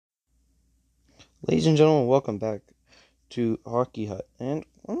Ladies and gentlemen, welcome back to Hockey Hut. And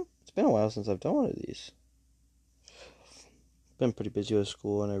it's been a while since I've done one of these. Been pretty busy with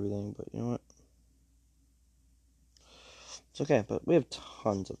school and everything, but you know what? It's okay. But we have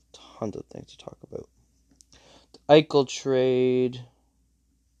tons of things to talk about. The Eichel trade,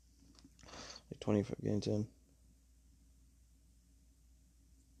 like 25 games in.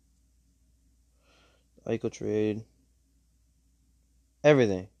 The Eichel trade,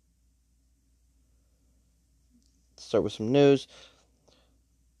 everything. Let's start with some news.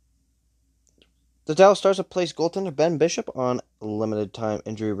 The Dallas Stars have placed goaltender Ben Bishop on limited time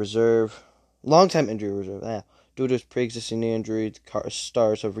injury reserve. Long-time injury reserve, due to his pre-existing knee injury. The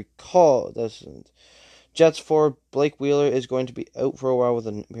Stars have recalled. Jets forward Blake Wheeler is going to be out for a while with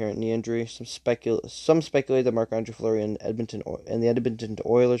an apparent knee injury. Some speculate that Marc-Andre Fleury and the Edmonton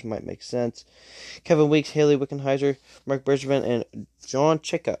Oilers might make sense. Kevin Weeks, Haley Wickenheiser, Mark Bergevin, and John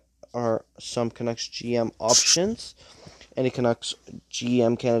Chicka are some Canucks GM options. Any Canucks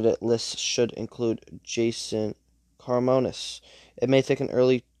GM candidate list should include Jason Carmonis. It may take an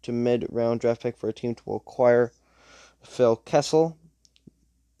early to mid-round draft pick for a team to acquire Phil Kessel.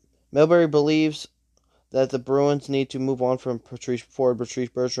 Milbury believes that the Bruins need to move on from Patrice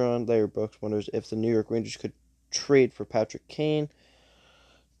Bergeron. Larry Brooks wonders if the New York Rangers could trade for Patrick Kane.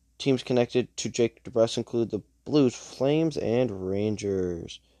 Teams connected to Jake DeBrusk include the Blues, Flames, and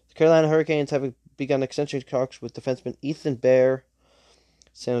Rangers. The Carolina Hurricanes have begun extension talks with defenseman Ethan Bear.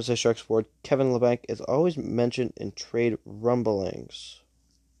 San Jose Sharks forward Kevin Labanc is always mentioned in trade rumblings.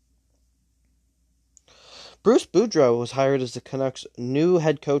 Bruce Boudreau was hired as the Canucks' new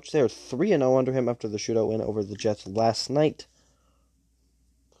head coach. They are 3-0 under him after the shootout win over the Jets last night.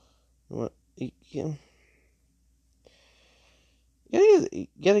 You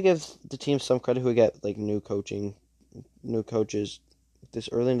gotta give the team some credit who get new coaches this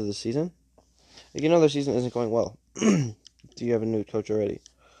early into the season. Their season isn't going well. Do you have a new coach already?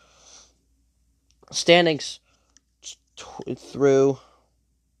 Standings through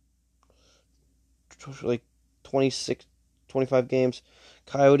 25 games.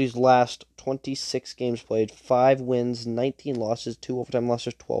 Coyotes last 26 games played, 5 wins, 19 losses, 2 overtime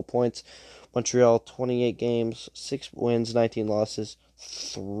losses, 12 points. Montreal 28 games, 6 wins, 19 losses,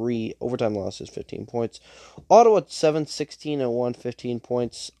 3 overtime losses, 15 points. Ottawa 7-16-1, 15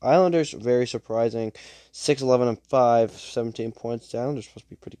 points. Islanders very surprising, 6-11-5, 17 points. The Islanders supposed to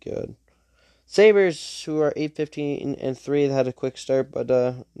be pretty good. Sabres, who are 8-15-3, they had a quick start, but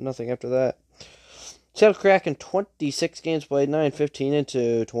nothing after that. Seattle Kraken, 26 games played,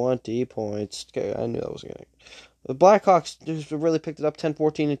 9-15-2, 20 points. Okay, I knew that was going to. The Blackhawks really picked it up,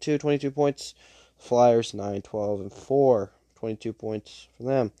 10-14-2, 22 points. Flyers, 9-12-4, 22 points for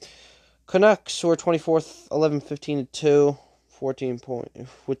them. Canucks, who are 24th, 11-15-2, 14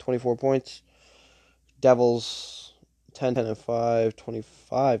 points with 24 points. Devils, 10-5,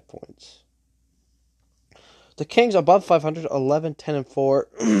 25 points. The Kings above 500,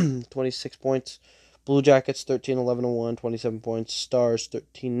 11-10-4, 26 points. Blue Jackets 13-11-1, 27 points. Stars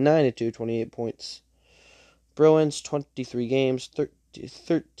 13-9-2, 28 points. Bruins 23 games,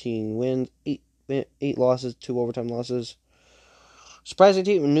 13 wins, 8 losses, 2 overtime losses. Surprising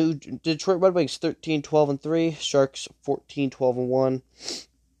team, New Detroit Red Wings 13-12-3, Sharks 14-12-1.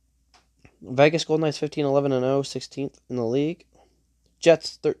 Vegas Golden Knights 15-11-0, 16th in the league.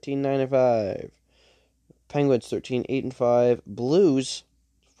 Jets 13-9-5. Penguins 13-8-5. Blues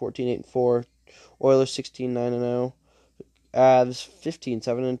 14-8-4. Oilers 16-9-0. Avs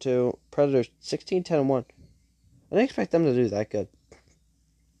 15-7-2. Predators 16-10-1. I didn't expect them to do that good.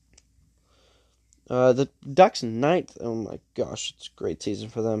 The Ducks 9th. Oh my gosh, it's a great season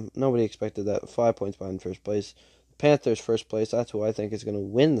for them. Nobody expected that. 5 points behind first place. Panthers first place. That's who I think is going to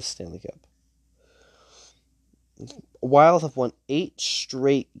win the Stanley Cup. Wild have won 8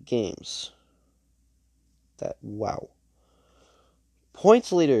 straight games. Wow.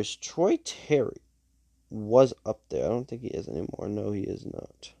 Points leaders, Troy Terry was up there. I don't think he is anymore. No, he is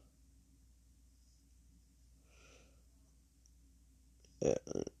not.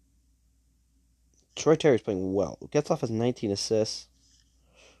 Troy Terry's playing well. Getzlaf has 19 assists.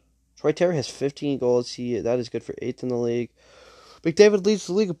 Troy Terry has 15 goals. That is good for 8th in the league. McDavid leads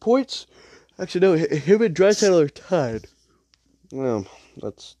the league of points. Actually, no, him and Draisaitl are tied. Well,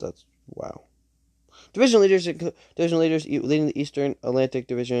 that's wow. Division leaders leading the Eastern Atlantic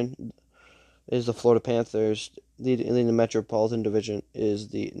Division is the Florida Panthers. Leading the Metropolitan Division is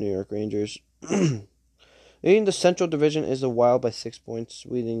the New York Rangers. Leading the Central Division is the Wild by 6 points.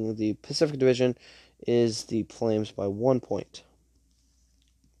 Leading the Pacific Division is the Flames by 1 point.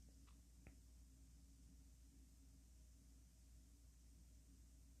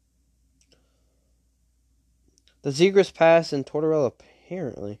 The Zegras pass and Tortorella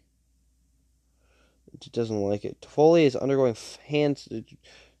apparently doesn't like it. Toffoli is undergoing to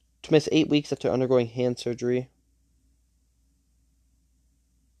miss 8 weeks after undergoing hand surgery.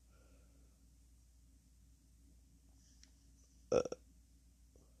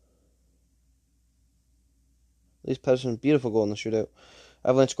 Elise Pettersson, beautiful goal in the shootout.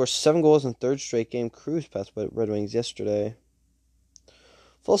 Avalanche scores 7 goals in third straight game. Cruise passed by Red Wings yesterday.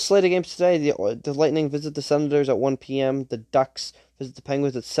 Full slate of games today. The Lightning visit the Senators at 1 p.m. The Ducks visit the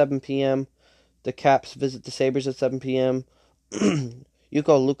Penguins at 7 p.m. The Caps visit the Sabres at 7 p.m. Jukka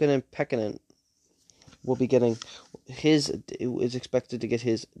Luukkonen Pekkanen will be getting is expected to get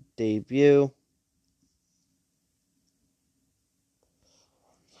his debut.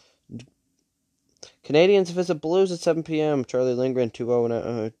 Canadians visit Blues at 7 p.m. Charlie Lindgren,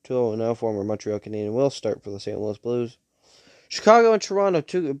 2-0 former Montreal Canadian, will start for the St. Louis Blues. Chicago and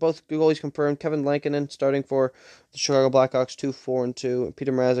Toronto, both goalies confirmed. Kevin Lankinen starting for the Chicago Blackhawks, 2-4-2.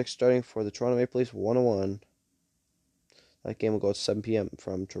 Peter Mrazek starting for the Toronto Maple Leafs, 1-1. That game will go at 7 p.m.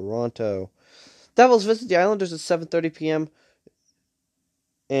 from Toronto. Devils visit the Islanders at 7:30 p.m.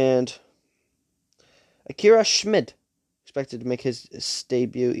 And Akira Schmid expected to make his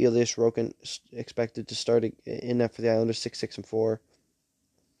debut. Elias Roken expected to start in net for the Islanders, 6-6-4.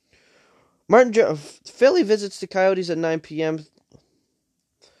 Philly visits the Coyotes at 9 p.m.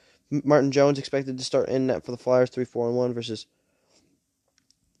 Martin Jones expected to start in net for the Flyers, 3-4-1 versus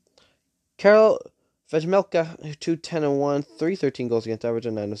Karel Vejmelka, 2-10-1, 313 goals against average,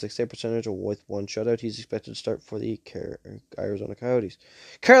 and 906 save percentage with 1 shutout. He's expected to start for the Arizona Coyotes.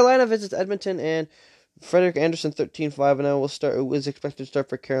 Carolina visits Edmonton, and Frederik Andersen, 13-5-0, is expected to start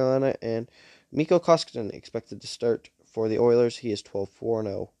for Carolina, and Mikko Koskinen expected to start for the Oilers. He is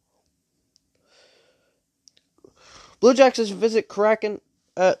 12-4-0. Blue Jackets visit Kraken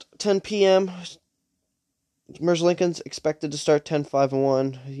at 10 p.m. Merzlikins expected to start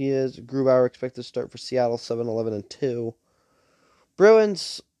 10-5-1. He is Grubauer expected to start for Seattle, 7-11-2.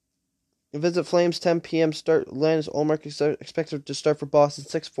 Bruins visit Flames 10 p.m. Start Linus Ullmark expected to start for Boston,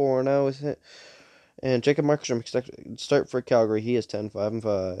 6-4-0. And Jacob Markstrom expected to start for Calgary. He is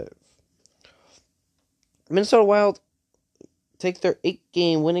 10-5-5. Minnesota Wild take their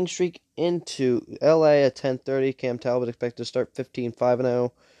 8-game winning streak into LA at 10:30. Cam Talbot expected to start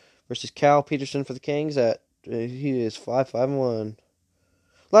 15-5-0 versus Cal Peterson for the Kings at he is 5-5-1.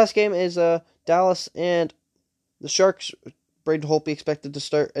 Last game is Dallas and the Sharks. Braden Holtby expected to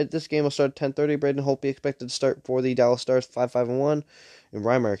start. This game will start at 10:30. Braden Holtby expected to start for the Dallas Stars, 5-5-1, and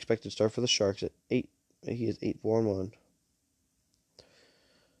Reimer expected to start for the Sharks at 8. He is 8-4-1.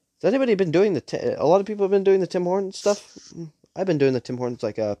 Has anybody been doing a lot of people have been doing the Tim Hortons stuff? I've been doing the Tim Hortons,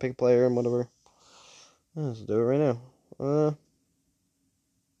 like pick a player and whatever. Let's do it right now.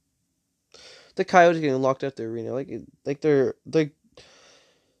 The Coyotes getting locked out the arena, like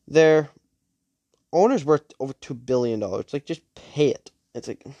their owner's worth over $2 billion. Like, just pay it. It's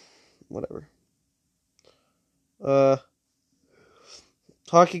like, whatever.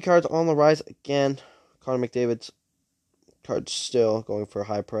 Hockey cards on the rise again. Connor McDavid's card's still going for a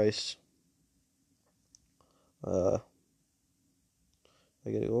high price. I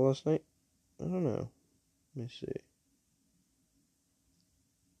get a goal last night? I don't know. Let me see.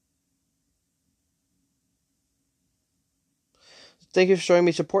 Thank you for showing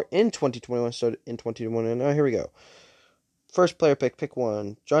me support in 2021. Started in 2021. Now here we go. First player pick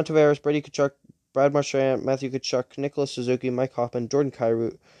 1. John Tavares, Brady Tkachuk, Brad Marchand, Matthew Tkachuk, Nicholas Suzuki, Mike Hoffman, Jordan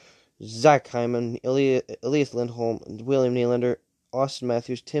Kyrou, Zach Hyman, Elias Lindholm, William Nylander, Austin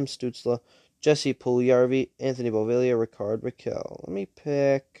Matthews, Tim Stützle, Jesse Puljujarvi, Anthony Beauvillier, Ricard Raquel. Let me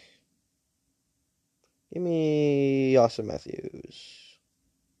pick. Give me Austin Matthews.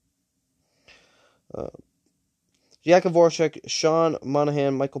 Jakub Voracek, Sean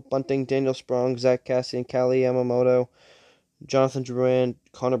Monahan, Michael Bunting, Daniel Sprong, Zach Cassian, Callie Yamamoto, Jonathan Drouin,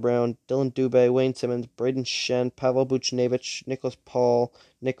 Connor Brown, Dylan Dubé, Wayne Simmons, Braden Shen, Pavel Buchnevich, Nicholas Paul,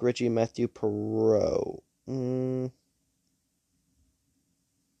 Nick Ritchie, Matthew Perreault. Who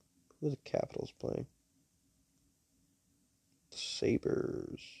are the Capitals playing? The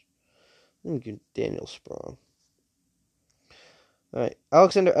Sabres. Let me give Daniel Sprong. All right.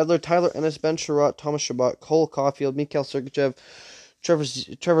 Alexander Edler, Tyler Ennis, Ben Sherratt, Thomas Chabot, Cole Caulfield, Mikhail Sergachev,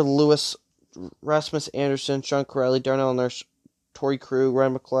 Trevor Lewis, Rasmus Anderson, Sean Corrali, Darnell Nurse, Torrey Krug,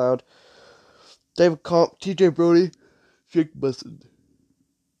 Ryan McLeod, David Comp, TJ Brody, Jake Busson.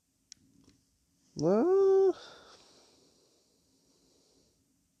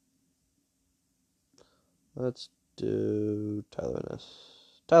 Let's do Tyler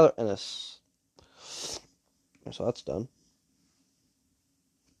Ennis. So that's done.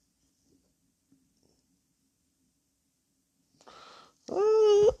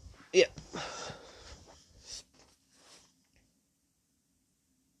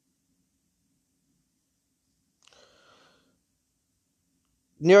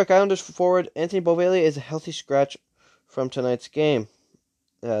 New York Islanders forward Anthony Beauvillier is a healthy scratch from tonight's game.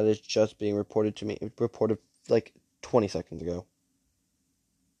 That is just being reported to me. Reported like 20 seconds ago.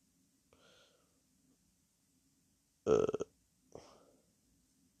 There's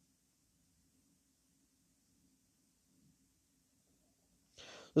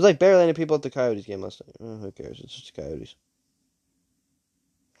like barely any people at the Coyotes game last night. Who cares? It's just the Coyotes.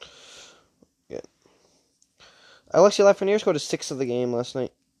 Yeah. Alexi Lafreniere scored a 6th of the game last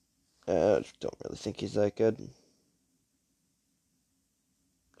night. I don't really think he's that good.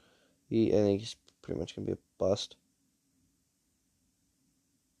 I think he's pretty much going to be a bust.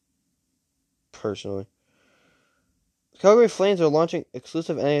 Personally. Calgary Flames are launching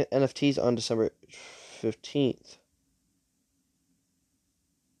exclusive NFTs on December 15th.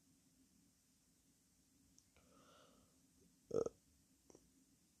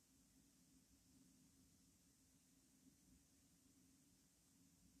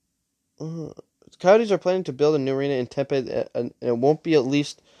 The Coyotes are planning to build a new arena in Tempe, and it won't be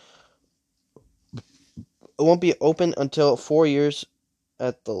open until 4 years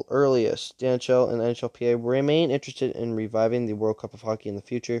at the earliest. The NHL and NHLPA remain interested in reviving the World Cup of Hockey in the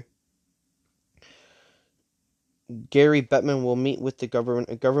future. Gary Bettman will meet with the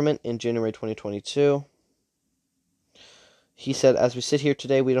government in January 2022. He said, "As we sit here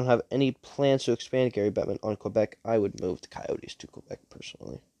today, we don't have any plans to expand." Gary Bettman on Quebec. I would move the Coyotes to Quebec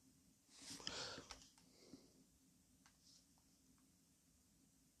personally.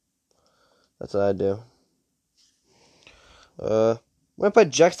 That's what I do. Winnipeg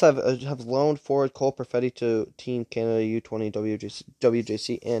Jets have loaned forward Cole Perfetti to Team Canada U20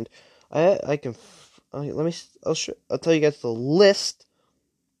 WJC, and I can I'll tell you guys the list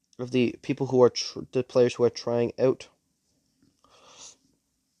of the people who are the players who are trying out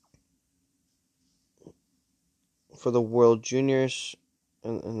for the World Juniors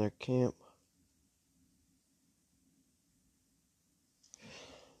in their camp.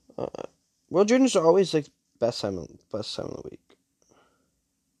 World Juniors are always like best time of the week.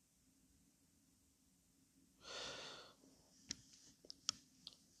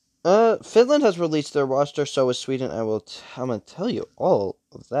 Finland has released their roster, so is Sweden. I'm gonna tell you all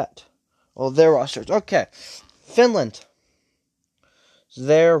of that. All their rosters. Okay. Finland.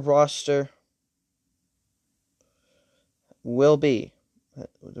 Their roster will be.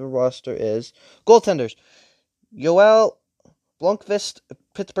 The roster is goaltenders. Joel Blomqvist,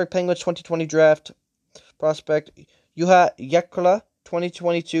 Pittsburgh Penguins 2020 draft prospect. Juha Jekkola,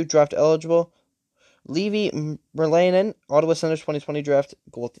 2022 draft eligible. Levi Merlanen, Ottawa Senators 2020 draft.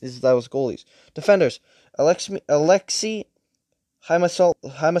 That was goalies. Defenders. Alexi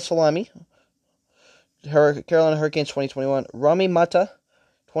Haimasalami, Carolina Hurricanes 2021. Rami Mata,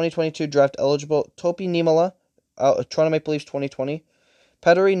 2022 draft eligible. Topi Nimala, Toronto Maple Leafs 2020.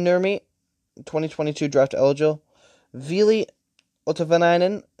 Petteri Nurmi, 2022 draft eligible. Vili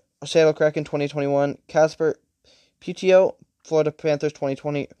Otavanainen, Seattle Kraken 2021. Casper Putio, Florida Panthers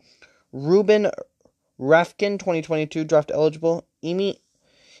 2020. Ruben Rafkin 2022 draft eligible. Emil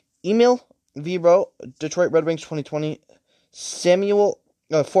Viro, Detroit Red Wings 2020. Samuel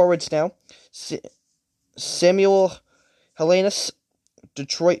forwards now. Samuel Helenius,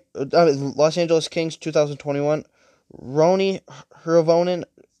 Detroit Los Angeles Kings 2021. Roni Hirvonen,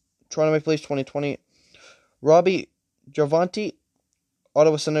 Toronto Maple Leafs 2020. Robbie Giovanti,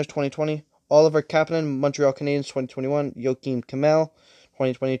 Ottawa Senators 2020. Oliver Kapanen, Montreal Canadiens 2021. Joakim Kemell,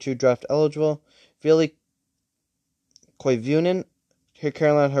 2022 draft eligible. Vili Koivunen,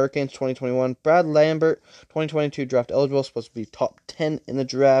 Carolina Hurricanes 2021. Brad Lambert, 2022 draft eligible. Supposed to be top 10 in the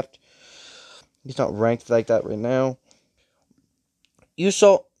draft. He's not ranked like that right now.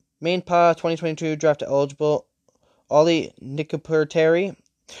 Juuso Mainpa, 2022 draft eligible. Olli Nikiperteri,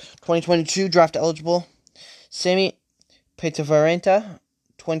 2022 draft eligible. Sami Petavaranta,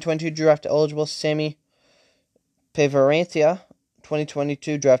 2022 draft eligible. Sami Pavarantia,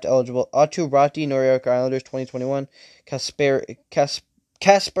 2022 draft eligible. Atu Ratti, New York Islanders 2021. Casper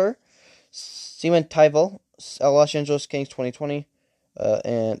Siementival, Los Angeles Kings 2020.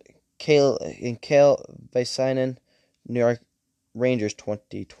 And Kale Väisänen, New York Rangers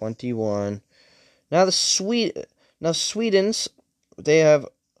 2021. Now Sweden's, they have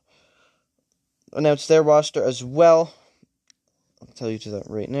announced their roster as well. I'll tell you to that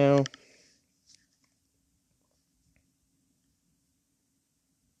right now.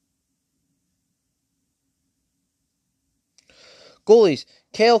 Goalies: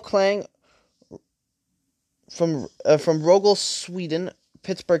 Kale Klang from Rögle, Sweden,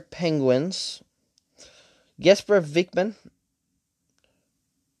 Pittsburgh Penguins. Jesper Vikman,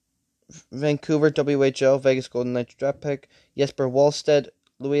 Vancouver WHL, Vegas Golden Knights draft pick. Jesper Wallstedt,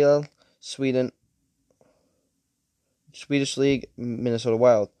 Luleå, Sweden, Swedish League, Minnesota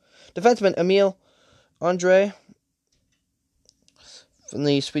Wild. Defenseman Emil Andre from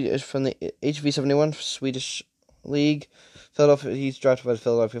the HV71 Swedish League. Philadelphia, he's drafted by the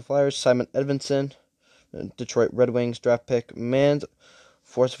Philadelphia Flyers. Simon Edvinsson, Detroit Red Wings draft pick. Mand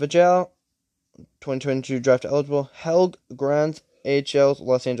Forsvagel, 2022 draft eligible. Helg Grans, AHL,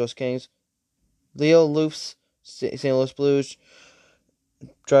 Los Angeles Kings. Leo Loofs, St. Louis Blues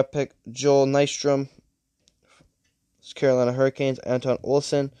draft pick. Joel Nystrom, Carolina Hurricanes. Anton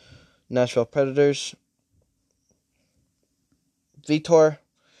Olsen, Nashville Predators. Vitor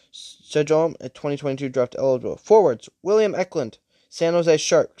Sejom, a 2022 draft eligible. Forwards, William Eklund, San Jose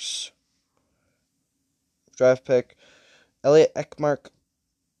Sharks. Draft pick. Elliot Ekmark,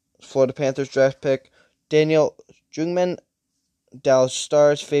 Florida Panthers draft pick. Daniel Jungmann, Dallas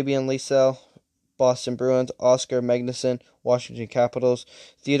Stars. Fabian Lysell, Boston Bruins. Oscar Magnuson, Washington Capitals.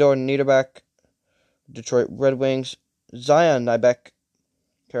 Theodore Niederbach, Detroit Red Wings. Zion Nybeck,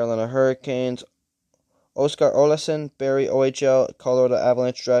 Carolina Hurricanes. Oscar Olason, Barrie OHL, Colorado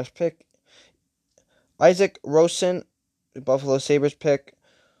Avalanche draft pick. Isaac Rosen, Buffalo Sabres pick.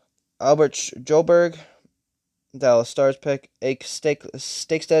 Albert Joberg, Dallas Stars pick. Ake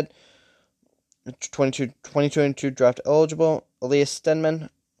Stakestead, 2022 draft eligible. Elias Stenman,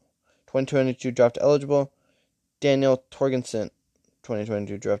 2022 draft eligible. Daniel Torgensen,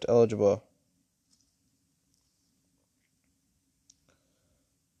 2022 draft eligible.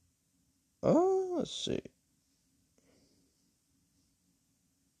 Let's see.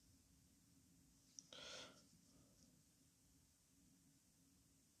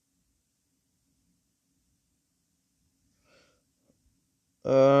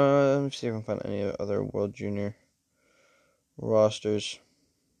 Let me see if I can find any other World Junior rosters.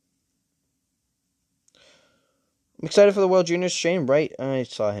 I'm excited for the World Juniors. Shane Wright, I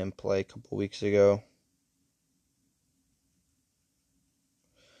saw him play a couple weeks ago.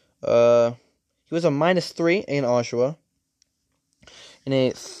 He was a -3 in Oshawa. In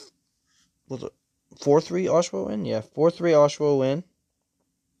a 4-3 Oshawa win? Yeah, 4-3 Oshawa win.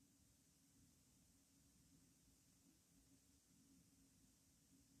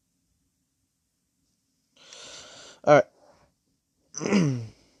 Alright.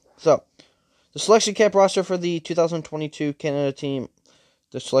 So, the selection camp roster for the 2022 Canada team.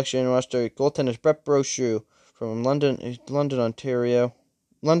 The selection roster: goaltenders Brett Brochu from London, Ontario.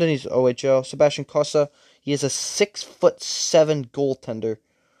 London, he's OHL. Sebastian Cossa, he is a 6'7" goaltender.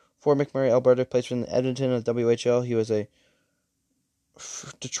 For McMurray, Alberta, plays for the Edmonton of WHL. He was a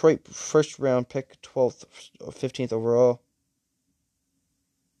Detroit first round pick, 12th, 15th overall.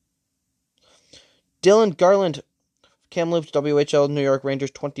 Dylan Garland, Kamloops, WHL, New York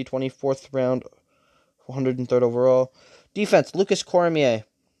Rangers, 2020, 4th round, 103rd overall. Defense, Lucas Cormier.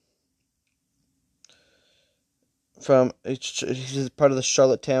 He's part of the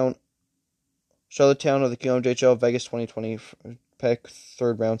Charlottetown of the QMJHL, Vegas 2020 pick,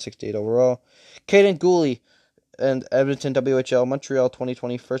 3rd round, 68 overall. Caden Gooley and Edmonton WHL, Montreal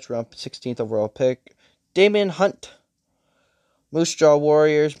 2020 1st round, 16th overall pick. Damian Hunt, Moose Jaw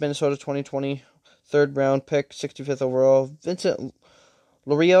Warriors, Minnesota 2020 3rd round pick, 65th overall. Vincent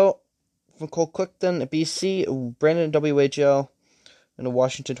Lorio from Coquitlam, BC, Brandon WHL, and a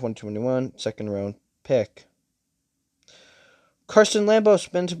Washington 2021 2nd round pick. Carson Lambos,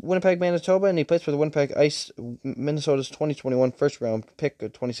 Winnipeg, Manitoba, and he plays for the Winnipeg Ice, Minnesota's 2021 1st round pick,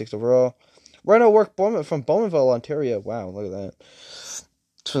 26th overall. Reno Work from Bowmanville, Ontario. Wow, look at that.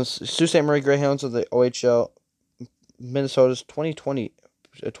 Sault Ste. Marie Greyhounds of the OHL, Minnesota's 2020,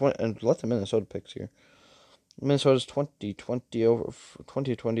 and lots of Minnesota picks here. Minnesota's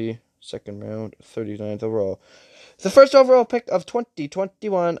 2020 2nd round, 39th overall. The first overall pick of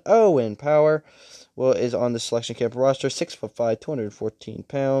 2021, Owen Power, is on the selection camp roster. 6'5", 214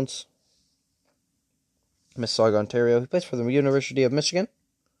 pounds. Mississauga, Ontario. He plays for the University of Michigan.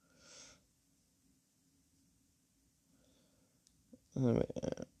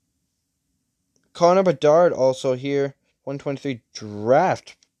 Connor Bedard also here. 123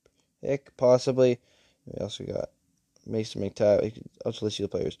 draft pick, possibly. We also got Mason McTavish. I'll just list you the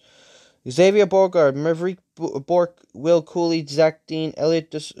players. Xavier Borgard, Maverick Bork, Will Cooley, Zach Dean, Elliot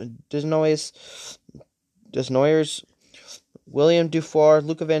Desnoyers, William Dufour,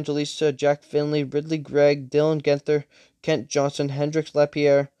 Luke Evangelista, Jack Finley, Ridley Gregg, Dylan Genther, Kent Johnson, Hendrix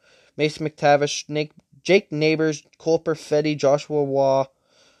Lapierre, Mason McTavish, Jake Neighbors, Cole Perfetti, Joshua Waugh,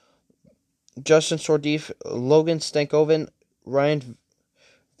 Justin Sordif, Logan Stankoven, Ryan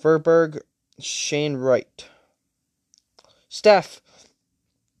Verberg, Shane Wright. Staff.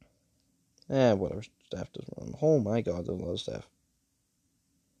 Whatever. Staff doesn't run. Oh my god, there's a lot of staff.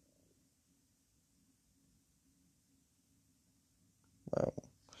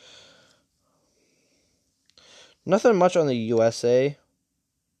 Nothing much on the USA.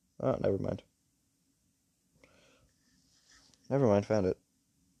 Oh, never mind. Never mind, found it.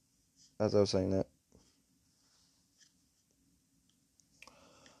 As I was saying that.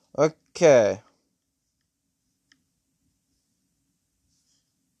 Okay.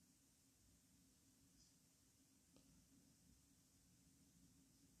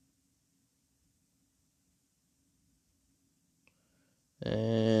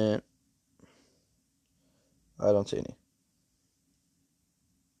 And I don't see any.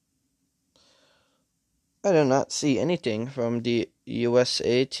 I do not see anything from the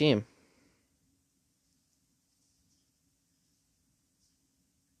USA team.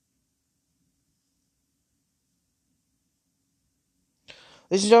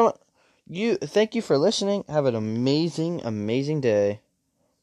 Ladies and gentlemen, thank you for listening. Have an amazing, amazing day.